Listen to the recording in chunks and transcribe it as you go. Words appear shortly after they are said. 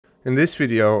In this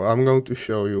video, I'm going to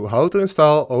show you how to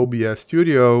install OBS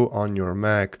Studio on your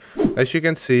Mac. As you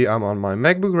can see, I'm on my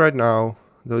MacBook right now.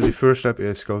 The first step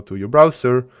is go to your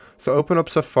browser. So open up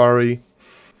Safari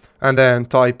and then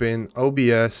type in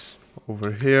OBS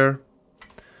over here.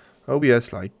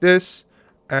 OBS like this.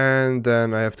 And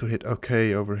then I have to hit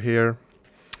OK over here.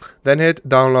 Then hit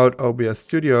download OBS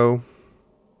Studio.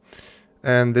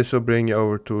 And this will bring you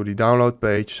over to the download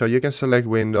page. So you can select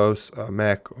Windows,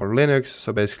 Mac or Linux.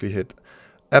 So basically hit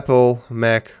Apple,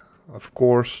 Mac, of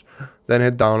course. Then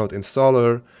hit download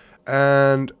installer.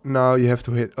 And now you have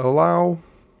to hit allow.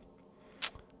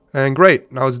 And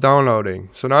great, now it's downloading.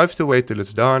 So now I have to wait till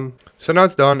it's done. So now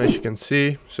it's done, as you can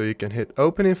see. So you can hit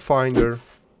open in Finder.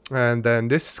 And then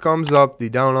this comes up,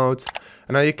 the download.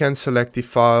 And now you can select the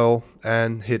file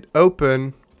and hit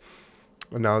open.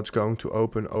 And now it's going to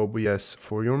open OBS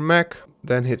for your Mac.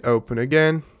 Then hit open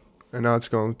again. And now it's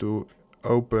going to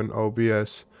open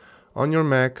OBS on your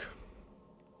Mac.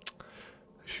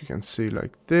 As you can see,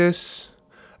 like this.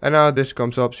 And now this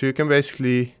comes up. So you can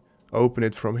basically open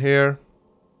it from here.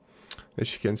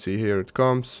 As you can see, here it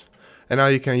comes. And now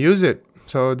you can use it.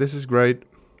 So this is great.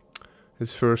 It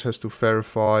first has to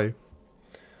verify,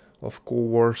 of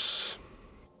course.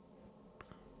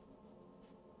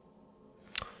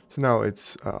 So now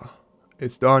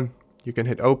it's done. You can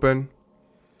hit open.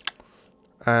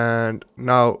 And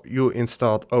now you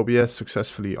installed OBS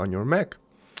successfully on your Mac.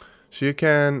 So you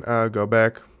can go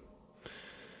back.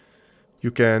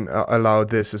 You can allow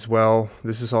this as well.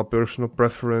 This is all personal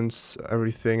preference,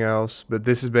 everything else. But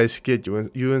this is basically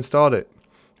it. You installed it.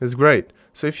 It's great.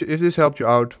 So if this helped you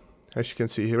out, as you can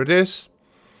see, here it is.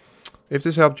 If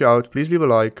this helped you out, please leave a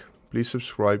like, please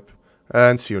subscribe,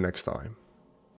 and see you next time.